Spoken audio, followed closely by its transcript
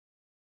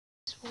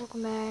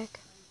Welcome back.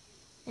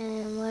 And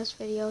in the last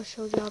video I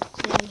showed you how to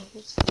clean.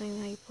 Here's the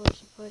thing that you're supposed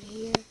to put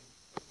here.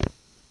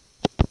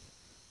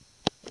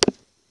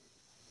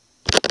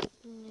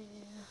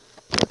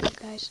 Yeah. Okay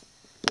guys.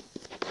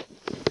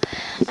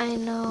 I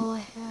know I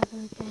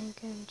haven't been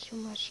getting too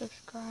much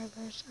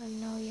subscribers. I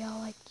know y'all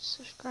like the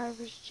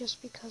subscribers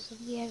just because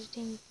of the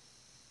editing.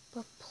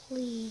 But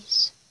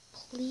please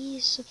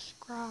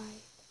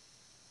subscribe.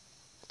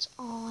 That's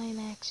all I'm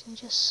asking.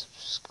 Just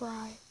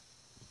subscribe.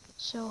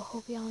 So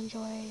hope y'all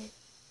enjoy it.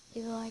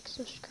 Leave a like,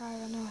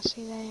 subscribe. I know I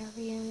say that in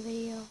every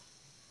video,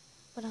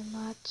 but I'm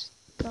not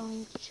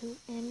going to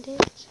end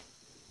it.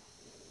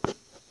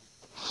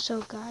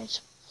 So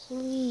guys,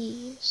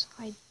 please,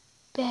 I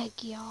beg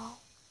y'all,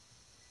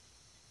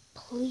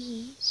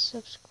 please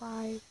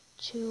subscribe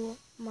to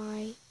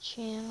my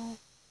channel.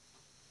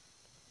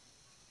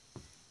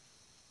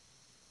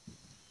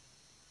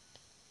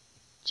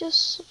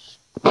 Just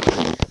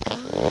subscribe,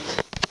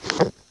 guys.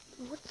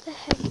 What the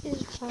heck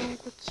is wrong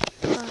with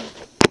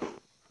subscribing?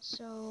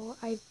 So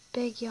I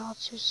beg y'all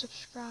to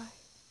subscribe.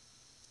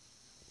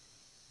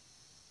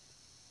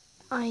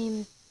 I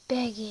am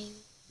begging.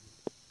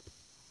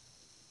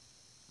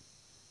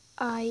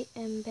 I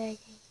am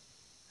begging.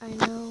 I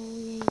know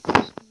we ain't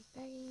supposed to be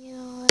begging and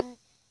all that,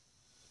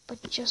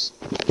 but just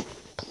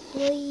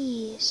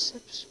please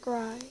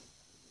subscribe.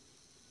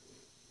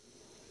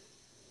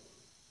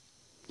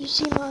 You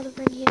see my other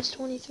friend, he has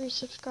 23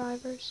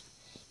 subscribers.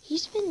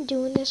 He's been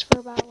doing this for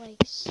about like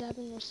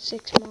 7 or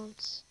 6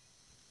 months,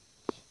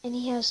 and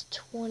he has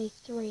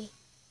 23.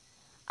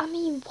 I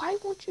mean, why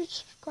won't you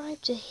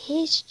subscribe to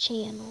his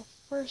channel,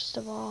 first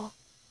of all?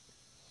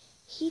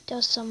 He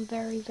does some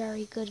very,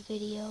 very good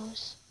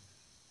videos.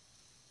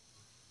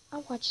 I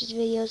watch his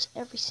videos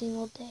every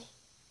single day.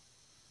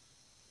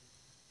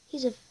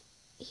 He's a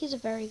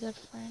very good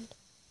friend.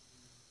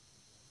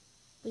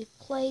 We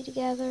play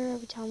together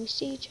every time we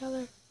see each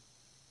other.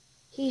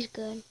 He's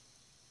good.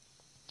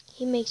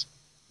 He makes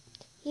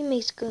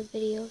good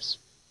videos.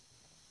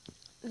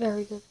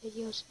 Very good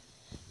videos.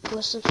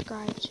 Go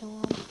subscribe to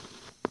him.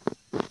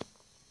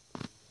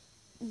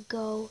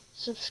 Go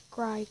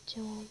subscribe to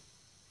him.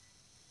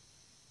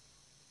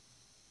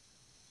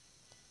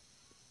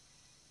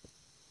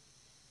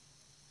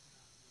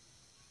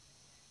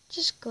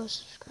 Just go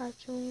subscribe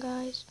to him,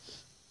 guys.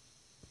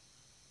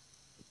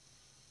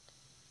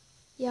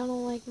 Y'all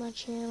don't like my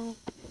channel,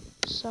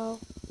 so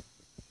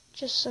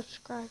just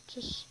subscribe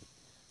to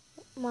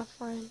my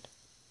friend.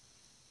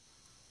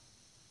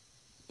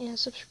 And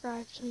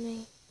subscribe to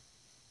me.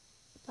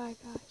 Bye,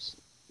 guys.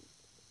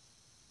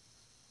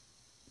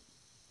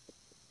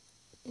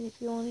 And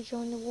if you want to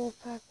join the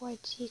Wolfpack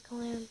YT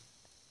clan,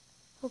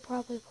 he'll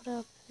probably put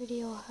up a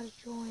video on how to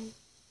join.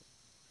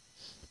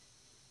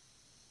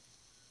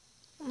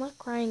 I'm not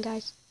crying,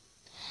 guys.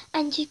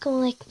 I'm just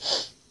going like,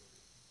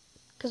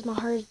 because my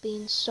heart is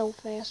beating so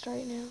fast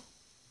right now.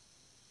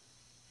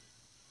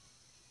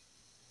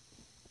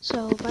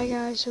 So, bye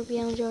guys. Hope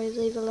you enjoyed.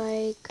 Leave a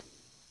like.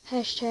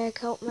 Hashtag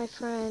help my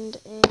friend.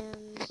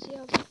 And see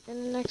you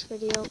in the next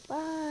video.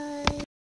 Bye.